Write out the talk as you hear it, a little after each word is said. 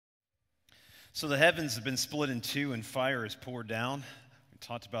So the heavens have been split in two and fire is poured down. We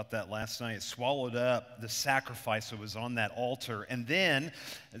talked about that last night. It swallowed up the sacrifice that was on that altar. And then,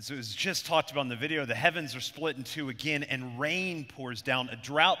 as it was just talked about in the video, the heavens are split in two again and rain pours down. A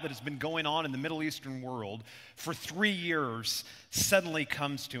drought that has been going on in the Middle Eastern world for 3 years suddenly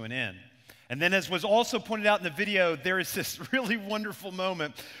comes to an end. And then, as was also pointed out in the video, there is this really wonderful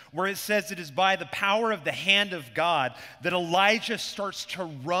moment where it says it is by the power of the hand of God that Elijah starts to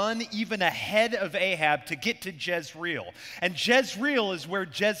run even ahead of Ahab to get to Jezreel. And Jezreel is where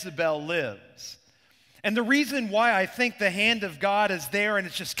Jezebel lives. And the reason why I think the hand of God is there and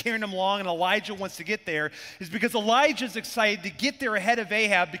it's just carrying him along and Elijah wants to get there is because Elijah's excited to get there ahead of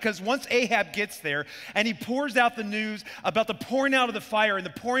Ahab, because once Ahab gets there and he pours out the news about the pouring out of the fire and the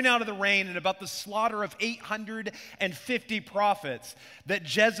pouring out of the rain and about the slaughter of 850 prophets, that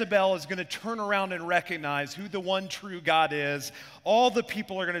Jezebel is going to turn around and recognize who the one true God is. All the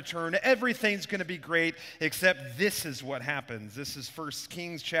people are going to turn. Everything's going to be great, except this is what happens. This is 1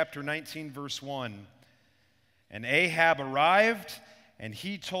 Kings chapter 19, verse 1. And Ahab arrived, and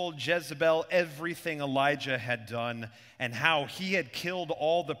he told Jezebel everything Elijah had done and how he had killed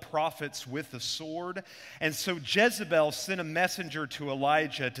all the prophets with a sword. And so Jezebel sent a messenger to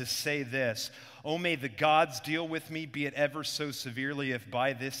Elijah to say this: "Oh, may the gods deal with me, be it ever so severely, if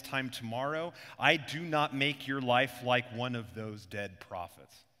by this time tomorrow I do not make your life like one of those dead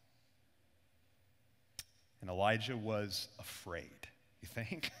prophets." And Elijah was afraid, you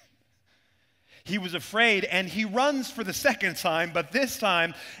think? He was afraid, and he runs for the second time, but this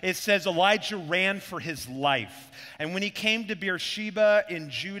time it says Elijah ran for his life. And when he came to Beersheba in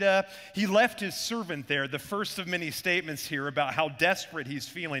Judah, he left his servant there, the first of many statements here about how desperate he's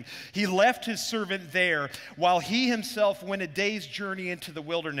feeling. He left his servant there while he himself went a day's journey into the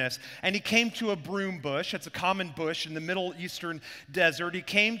wilderness, and he came to a broom bush. It's a common bush in the Middle Eastern desert. He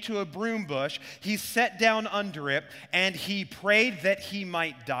came to a broom bush. He sat down under it, and he prayed that he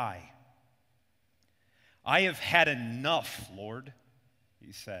might die. "I have had enough, Lord,"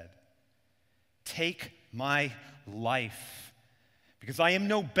 he said. "Take my life, because I am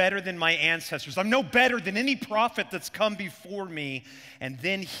no better than my ancestors. I'm no better than any prophet that's come before me." And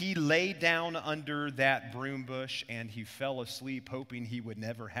then he lay down under that broom bush and he fell asleep, hoping he would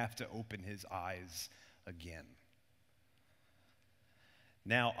never have to open his eyes again.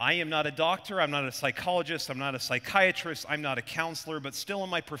 Now, I am not a doctor, I'm not a psychologist, I'm not a psychiatrist, I'm not a counselor, but still,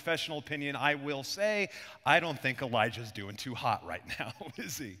 in my professional opinion, I will say, I don't think Elijah's doing too hot right now,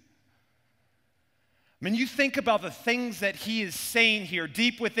 is he? I mean, you think about the things that he is saying here.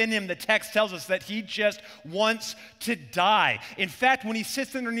 Deep within him, the text tells us that he just wants to die. In fact, when he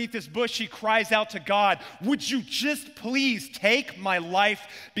sits underneath this bush, he cries out to God, "Would you just please take my life,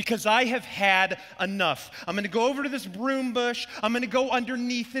 because I have had enough. I'm going to go over to this broom bush. I'm going to go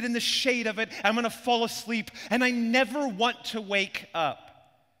underneath it in the shade of it. I'm going to fall asleep, and I never want to wake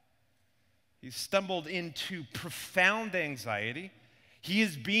up." He stumbled into profound anxiety. He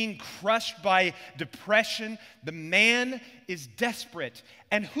is being crushed by depression. The man is desperate.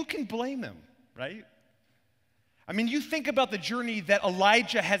 And who can blame him, right? I mean, you think about the journey that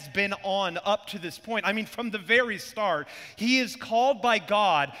Elijah has been on up to this point. I mean, from the very start, he is called by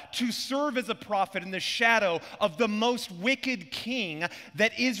God to serve as a prophet in the shadow of the most wicked king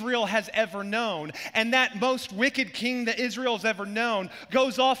that Israel has ever known. And that most wicked king that Israel has ever known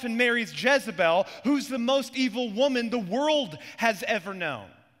goes off and marries Jezebel, who's the most evil woman the world has ever known.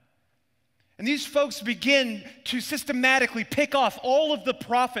 And these folks begin to systematically pick off all of the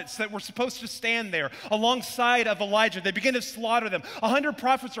prophets that were supposed to stand there alongside of Elijah. They begin to slaughter them. 100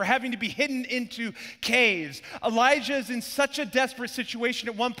 prophets are having to be hidden into caves. Elijah is in such a desperate situation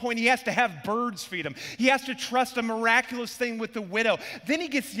at one point, he has to have birds feed him. He has to trust a miraculous thing with the widow. Then he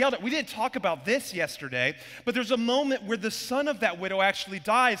gets yelled at. We didn't talk about this yesterday, but there's a moment where the son of that widow actually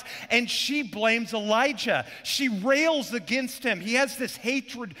dies, and she blames Elijah. She rails against him. He has this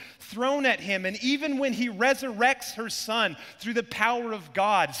hatred thrown at him. And even when he resurrects her son through the power of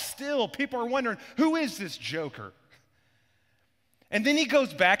God, still people are wondering, who is this joker? And then he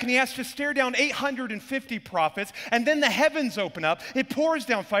goes back and he has to stare down 850 prophets, and then the heavens open up, it pours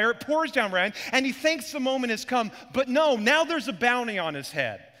down fire, it pours down rain, and he thinks the moment has come, but no, now there's a bounty on his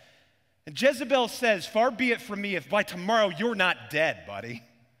head. And Jezebel says, "Far be it from me if by tomorrow you're not dead, buddy."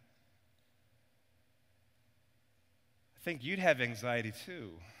 I think you'd have anxiety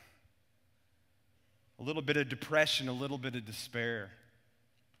too. A little bit of depression, a little bit of despair.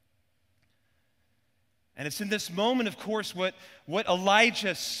 And it's in this moment, of course, what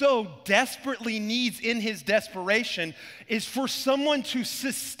Elijah so desperately needs in his desperation is for someone to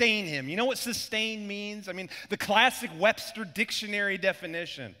sustain him. You know what sustain means? I mean, the classic Webster Dictionary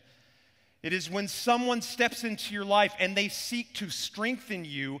definition. It is when someone steps into your life and they seek to strengthen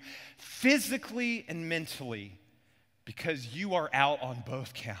you physically and mentally because you are out on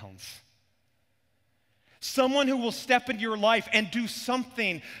both counts. Someone who will step into your life and do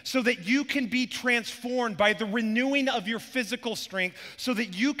something so that you can be transformed by the renewing of your physical strength, so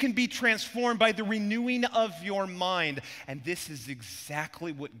that you can be transformed by the renewing of your mind. And this is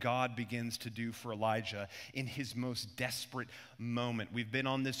exactly what God begins to do for Elijah in his most desperate moment. We've been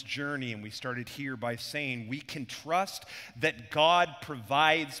on this journey, and we started here by saying we can trust that God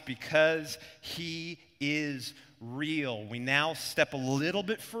provides because he is real. We now step a little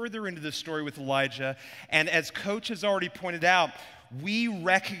bit further into the story with Elijah, and as Coach has already pointed out, we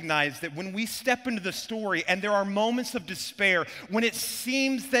recognize that when we step into the story and there are moments of despair, when it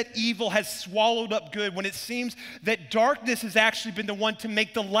seems that evil has swallowed up good, when it seems that darkness has actually been the one to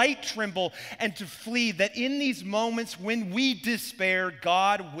make the light tremble and to flee, that in these moments when we despair,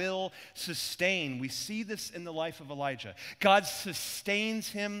 God will sustain. We see this in the life of Elijah. God sustains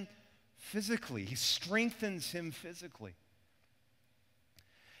him physically. He strengthens him physically.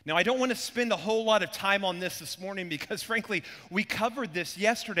 Now, I don't want to spend a whole lot of time on this morning because, frankly, we covered this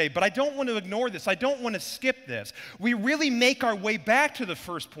yesterday, but I don't want to ignore this. I don't want to skip this. We really make our way back to the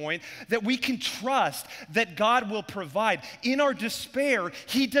first point, that we can trust that God will provide. In our despair,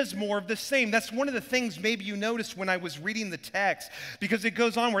 he does more of the same. That's one of the things maybe you noticed when I was reading the text, because it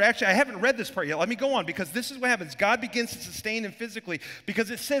goes on where, actually, I haven't read this part yet. Let me go on, because this is what happens. God begins to sustain him physically,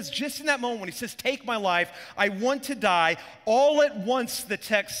 because it says just in that moment when he says, "Take my life, I want to die," all at once, the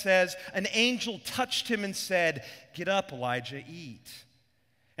text says, an angel touched him and said, "Get up, Elijah, eat."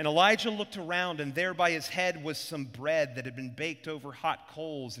 And Elijah looked around, and there by his head was some bread that had been baked over hot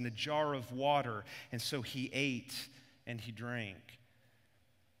coals and a jar of water. And so he ate and he drank.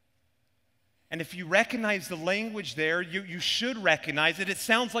 And if you recognize the language there, you should recognize it. It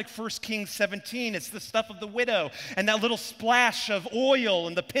sounds like 1 Kings 17. It's the stuff of the widow and that little splash of oil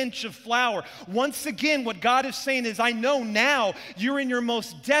and the pinch of flour. Once again, what God is saying is, I know now you're in your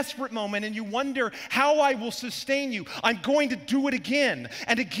most desperate moment and you wonder how I will sustain you. I'm going to do it again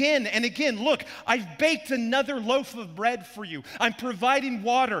and again and again. Look, I've baked another loaf of bread for you. I'm providing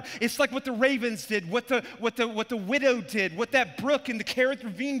water. It's like what the ravens did, what the widow did, what that brook in the Kerith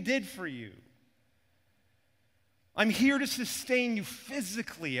ravine did for you. I'm here to sustain you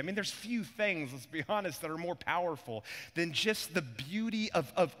physically. I mean, there's few things, let's be honest, that are more powerful than just the beauty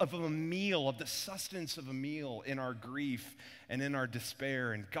of a meal, of the sustenance of a meal in our grief and in our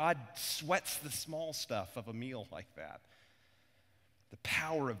despair. And God sweats the small stuff of a meal like that. The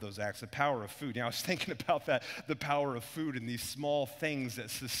power of those acts, the power of food. You know, I was thinking about that, the power of food and these small things that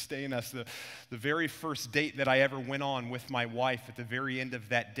sustain us. The very first date that I ever went on with my wife, at the very end of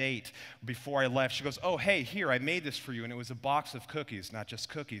that date, before I left, she goes, "Oh, hey, here, I made this for you." And it was a box of cookies, not just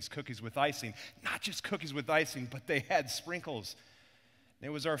cookies, cookies with icing. Not just cookies with icing, but they had sprinkles. And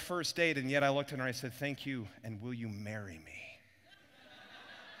it was our first date, and yet I looked at her and I said, "Thank you, and will you marry me?"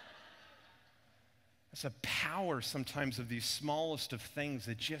 It's a power sometimes of these smallest of things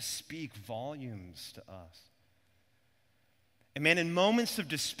that just speak volumes to us. And man, in moments of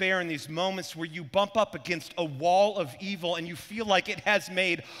despair, in these moments where you bump up against a wall of evil and you feel like it has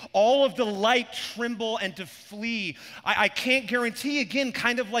made all of the light tremble and to flee, I can't guarantee, again,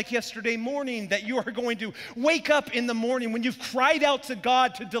 kind of like yesterday morning, that you are going to wake up in the morning when you've cried out to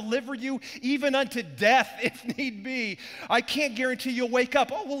God to deliver you even unto death if need be. I can't guarantee you'll wake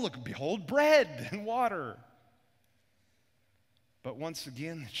up, "Oh, well, look, behold, bread and water." But once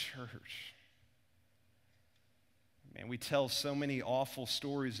again, the church. Man, we tell so many awful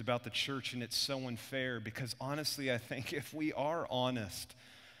stories about the church, and it's so unfair because honestly, I think if we are honest,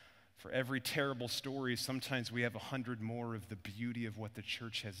 for every terrible story, sometimes we have 100 more of the beauty of what the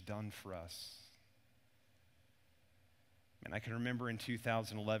church has done for us. And I can remember in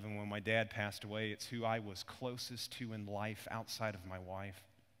 2011 when my dad passed away, it's who I was closest to in life outside of my wife.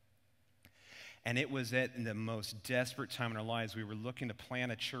 And it was at the most desperate time in our lives. We were looking to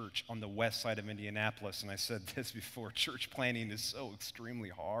plant a church on the west side of Indianapolis. And I said this before, church planting is so extremely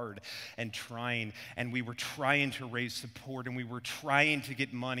hard and trying. And we were trying to raise support, and we were trying to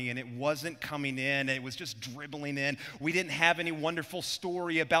get money, and it wasn't coming in. It was just dribbling in. We didn't have any wonderful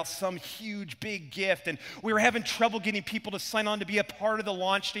story about some huge, big gift. And we were having trouble getting people to sign on to be a part of the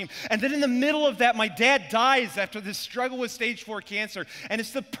launch team. And then in the middle of that, my dad dies after this struggle with stage 4 cancer. And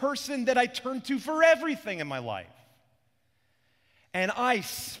it's the person that I turned to for everything in my life. And I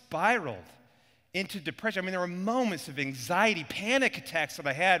spiraled into depression. I mean, there were moments of anxiety, panic attacks that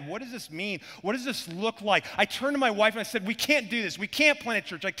I had. What does this mean? What does this look like? I turned to my wife and I said, "We can't do this. We can't plant a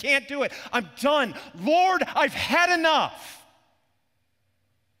church. I can't do it. I'm done. Lord, I've had enough."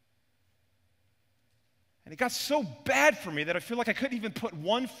 And it got so bad for me that I feel like I couldn't even put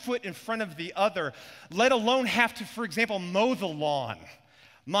one foot in front of the other, let alone have to, for example, mow the lawn.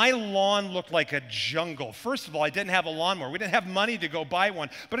 My lawn looked like a jungle. First of all, I didn't have a lawnmower. We didn't have money to go buy one,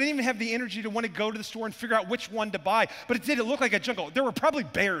 but I didn't even have the energy to want to go to the store and figure out which one to buy. But it did. It looked like a jungle. There were probably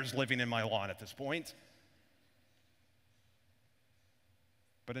bears living in my lawn at this point.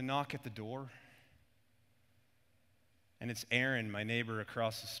 But a knock at the door, and it's Aaron, my neighbor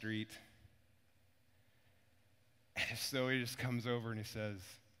across the street. And so he just comes over and he says,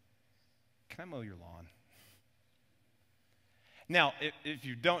 "Can I mow your lawn?" Now, if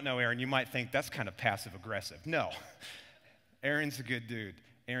you don't know Aaron, you might think that's kind of passive-aggressive. No. Aaron's a good dude.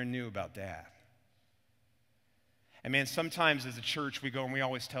 Aaron knew about Dad. And man, sometimes as a church, we go and we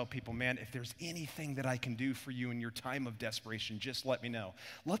always tell people, man, if there's anything that I can do for you in your time of desperation, just let me know.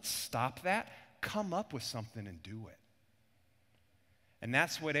 Let's stop that, come up with something and do it. And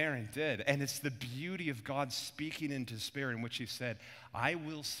that's what Aaron did. And it's the beauty of God speaking into despair in which he said, I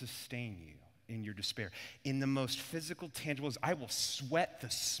will sustain you in your despair. In the most physical, tangible, I will sweat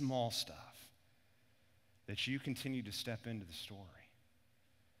the small stuff that you continue to step into the story.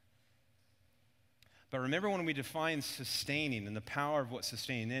 But remember, when we define sustaining and the power of what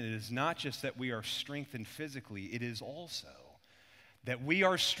sustaining is, it is not just that we are strengthened physically, it is also that we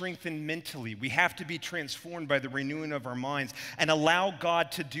are strengthened mentally. We have to be transformed by the renewing of our minds and allow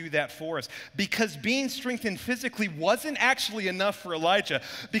God to do that for us. Because being strengthened physically wasn't actually enough for Elijah.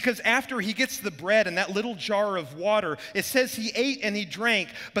 Because after he gets the bread and that little jar of water, it says he ate and he drank.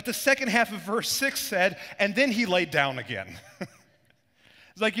 But the second half of verse 6 said, and then he laid down again.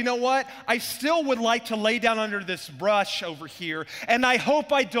 It's like, you know what? I still would like to lay down under this brush over here, and I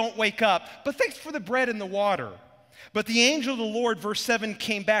hope I don't wake up. But thanks for the bread and the water. But the angel of the Lord, verse 7,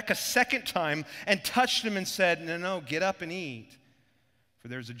 came back a second time and touched him and said, no, get up and eat. For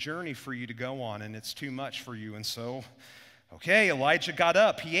there's a journey for you to go on, and it's too much for you. And so, okay, Elijah got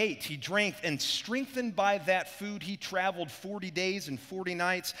up, he ate, he drank, and strengthened by that food, he traveled 40 days and 40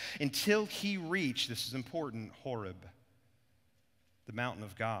 nights until he reached, this is important, Horeb, the mountain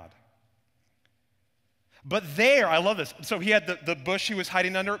of God. But there, I love this. So he had the bush he was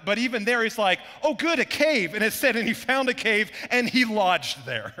hiding under, but even there he's like, oh good, a cave. And it said, and he found a cave and he lodged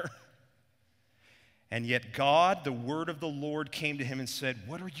there. And yet God, the word of the Lord, came to him and said,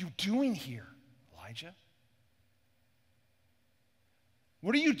 what are you doing here, Elijah?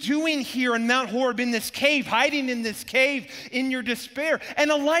 What are you doing here in Mount Horeb in this cave, hiding in this cave in your despair?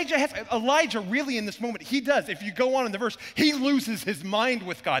 And Elijah really in this moment, he does. If you go on in the verse, he loses his mind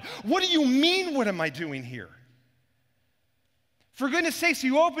with God. What do you mean, what am I doing here? For goodness sakes,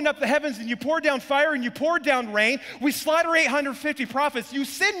 you opened up the heavens and you poured down fire and you poured down rain. We slaughter 850 prophets. You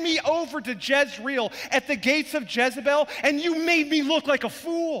send me over to Jezreel at the gates of Jezebel and you made me look like a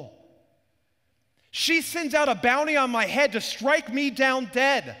fool. She sends out a bounty on my head to strike me down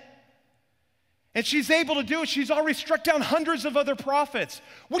dead. And she's able to do it. She's already struck down hundreds of other prophets.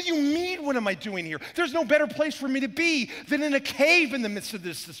 What do you mean, what am I doing here? There's no better place for me to be than in a cave in the midst of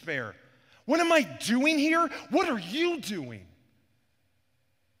this despair. What am I doing here? What are you doing?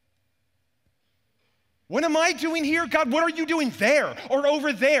 What am I doing here? God, what are you doing there or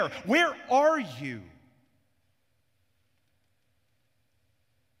over there? Where are you?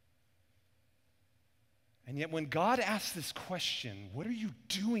 And yet when God asks this question, what are you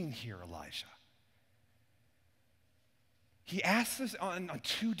doing here, Elijah? He asks this on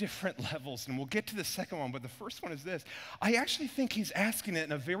two different levels, and we'll get to the second one, but the first one is this. I actually think he's asking it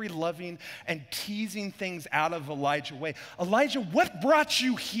in a very loving and teasing things out of Elijah way. Elijah, what brought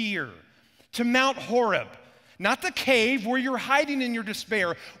you here to Mount Horeb? Not the cave where you're hiding in your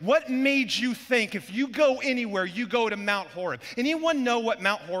despair. What made you think if you go anywhere, you go to Mount Horeb? Anyone know what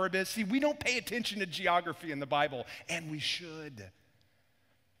Mount Horeb is? See, we don't pay attention to geography in the Bible, and we should.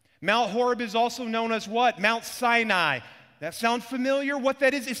 Mount Horeb is also known as what? Mount Sinai. That sound familiar? What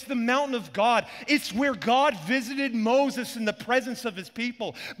that is? It's the mountain of God. It's where God visited Moses in the presence of his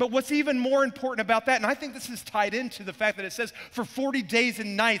people. But what's even more important about that, and I think this is tied into the fact that it says for 40 days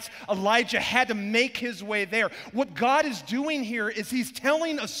and nights, Elijah had to make his way there. What God is doing here is he's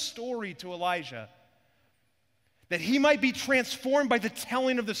telling a story to Elijah, that he might be transformed by the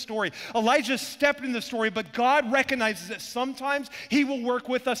telling of the story. Elijah stepped in the story, but God recognizes that sometimes he will work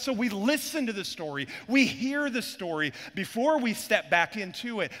with us, so we listen to the story. We hear the story before we step back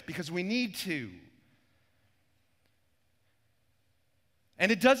into it, because we need to.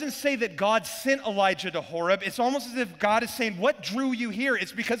 And it doesn't say that God sent Elijah to Horeb. It's almost as if God is saying, what drew you here?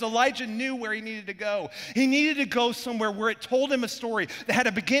 It's because Elijah knew where he needed to go. He needed to go somewhere where it told him a story that had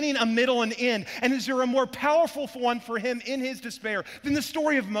a beginning, a middle, and end. And is there a more powerful one for him in his despair than the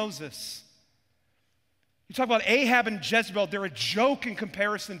story of Moses? You talk about Ahab and Jezebel, they're a joke in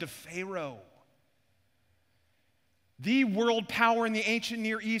comparison to Pharaoh. The world power in the ancient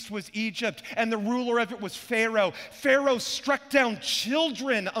Near East was Egypt, and the ruler of it was Pharaoh. Pharaoh struck down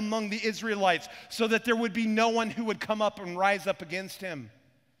children among the Israelites so that there would be no one who would come up and rise up against him.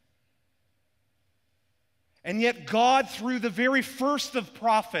 And yet God, through the very first of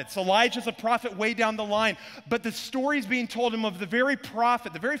prophets, Elijah's a prophet way down the line, but the story's being told him of the very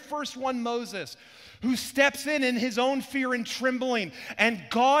prophet, the very first one, Moses, who steps in his own fear and trembling, and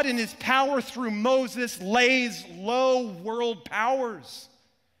God in his power through Moses lays low world powers,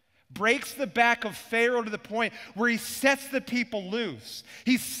 breaks the back of Pharaoh to the point where he sets the people loose.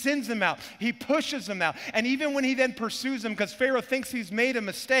 He sends them out. He pushes them out. And even when he then pursues them, because Pharaoh thinks he's made a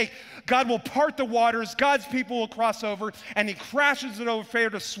mistake, God will part the waters, God's people will cross over, and he crashes it over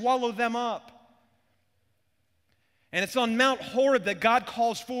Pharaoh to swallow them up. And it's on Mount Horeb that God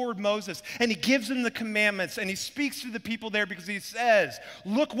calls forward Moses, and he gives him the commandments, and he speaks to the people there because he says,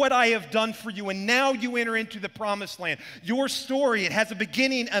 look what I have done for you, and now you enter into the promised land. Your story, it has a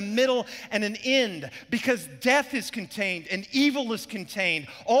beginning, a middle, and an end, because death is contained, and evil is contained.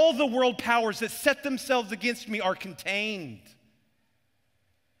 All the world powers that set themselves against me are contained.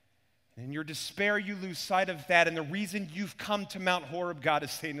 In your despair, you lose sight of that, and the reason you've come to Mount Horeb, God is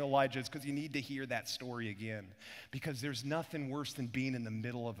saying to Elijah, is because you need to hear that story again. Because there's nothing worse than being in the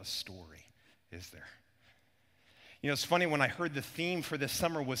middle of a story, is there? You know, it's funny, when I heard the theme for this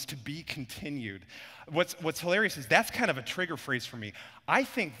summer was to be continued. What's hilarious is that's kind of a trigger phrase for me. I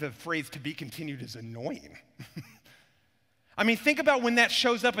think the phrase to be continued is annoying. I mean, think about when that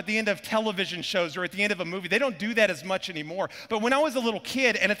shows up at the end of television shows or at the end of a movie. They don't do that as much anymore. But when I was a little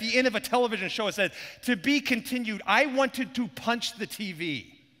kid and at the end of a television show it said, to be continued, I wanted to punch the TV.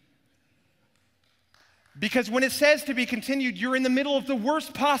 Because when it says to be continued, you're in the middle of the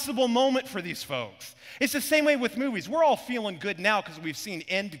worst possible moment for these folks. It's the same way with movies. We're all feeling good now because we've seen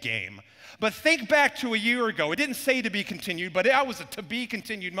Endgame. But think back to a year ago. It didn't say to be continued, but that was a to be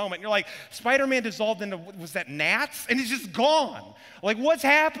continued moment. And you're like, Spider-Man dissolved into, was that gnats? And he's just gone. Like, what's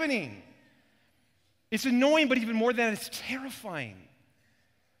happening? It's annoying, but even more than that, it's terrifying.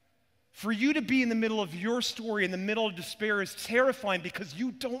 For you to be in the middle of your story, in the middle of despair, is terrifying because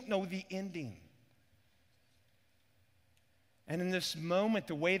you don't know the ending. And in this moment,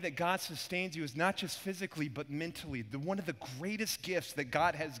 the way that God sustains you is not just physically, but mentally. One of the greatest gifts that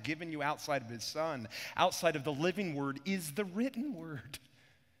God has given you outside of his Son, outside of the living word, is the written word.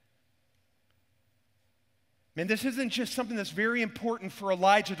 Man, this isn't just something that's very important for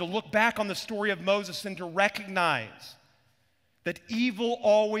Elijah to look back on the story of Moses and to recognize that evil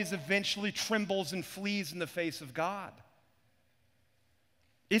always eventually trembles and flees in the face of God.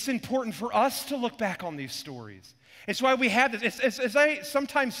 It's important for us to look back on these stories. It's why we have this. As I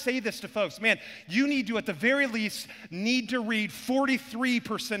sometimes say this to folks, man, you need to, at the very least, need to read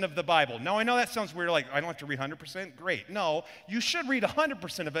 43% of the Bible. Now, I know that sounds weird, like, I don't have to read 100%. Great. No, you should read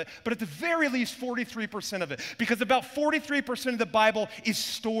 100% of it, but at the very least, 43% of it. Because about 43% of the Bible is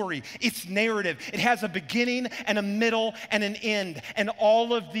story. It's narrative. It has a beginning and a middle and an end. And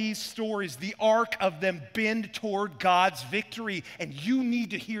all of these stories, the arc of them bend toward God's victory. And you need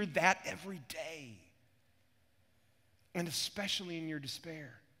to hear that every day. And especially in your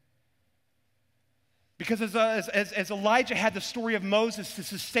despair. Because as Elijah had the story of Moses to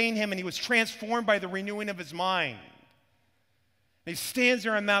sustain him, and he was transformed by the renewing of his mind. And he stands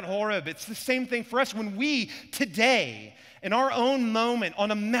there on Mount Horeb. It's the same thing for us when we today, in our own moment,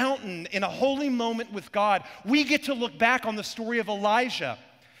 on a mountain, in a holy moment with God, we get to look back on the story of Elijah.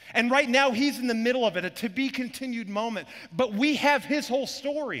 And right now, he's in the middle of it, a to-be-continued moment. But we have his whole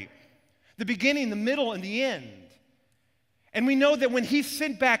story, the beginning, the middle, and the end. And we know that when he's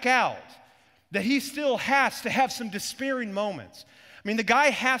sent back out, that he still has to have some despairing moments. I mean, the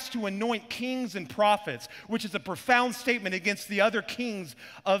guy has to anoint kings and prophets, which is a profound statement against the other kings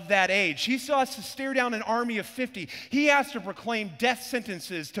of that age. He still has to stare down an army of 50. He has to proclaim death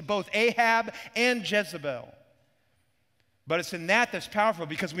sentences to both Ahab and Jezebel. But it's in that that's powerful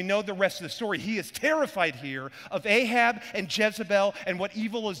because we know the rest of the story. He is terrified here of Ahab and Jezebel and what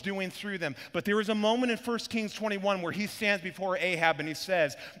evil is doing through them. But there is a moment in 1 Kings 21 where he stands before Ahab and he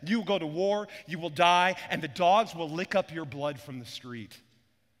says, you will go to war, you will die, and the dogs will lick up your blood from the street.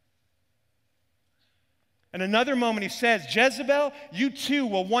 And another moment he says, Jezebel, you too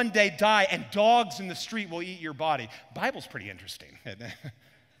will one day die and dogs in the street will eat your body. The Bible's pretty interesting, isn't it?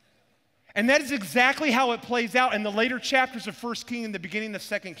 And that is exactly how it plays out in the later chapters of 1 Kings and the beginning of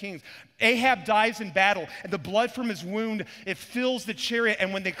 2 Kings. Ahab dies in battle, and the blood from his wound, it fills the chariot,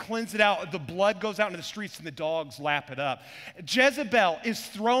 and when they cleanse it out, the blood goes out into the streets and the dogs lap it up. Jezebel is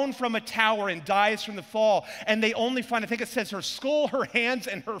thrown from a tower and dies from the fall, and they only find, I think it says, her skull, her hands,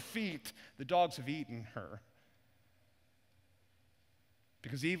 and her feet. The dogs have eaten her.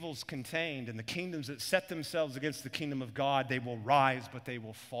 Because evil's contained, and the kingdoms that set themselves against the kingdom of God, they will rise, but they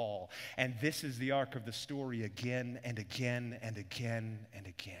will fall. And this is the arc of the story again and again and again and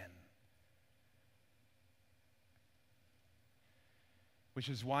again. Which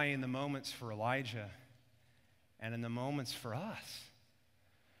is why in the moments for Elijah and in the moments for us,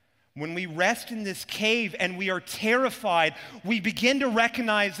 when we rest in this cave and we are terrified, we begin to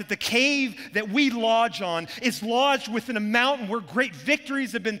recognize that the cave that we lodge on is lodged within a mountain where great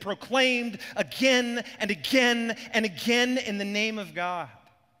victories have been proclaimed again and again and again in the name of God.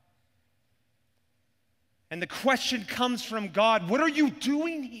 And the question comes from God, what are you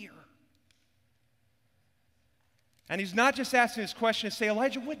doing here? And he's not just asking this question to say,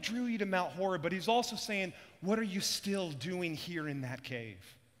 Elijah, what drew you to Mount Horeb? But he's also saying, what are you still doing here in that cave?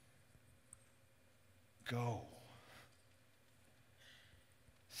 Go.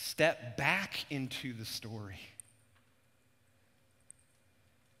 Step back into the story.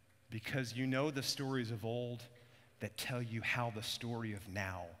 Because you know the stories of old that tell you how the story of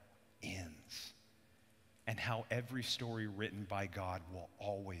now ends. And how every story written by God will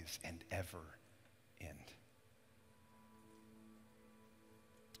always and ever end.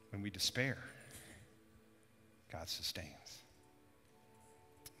 When we despair, God sustains.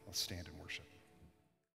 Let's stand and worship.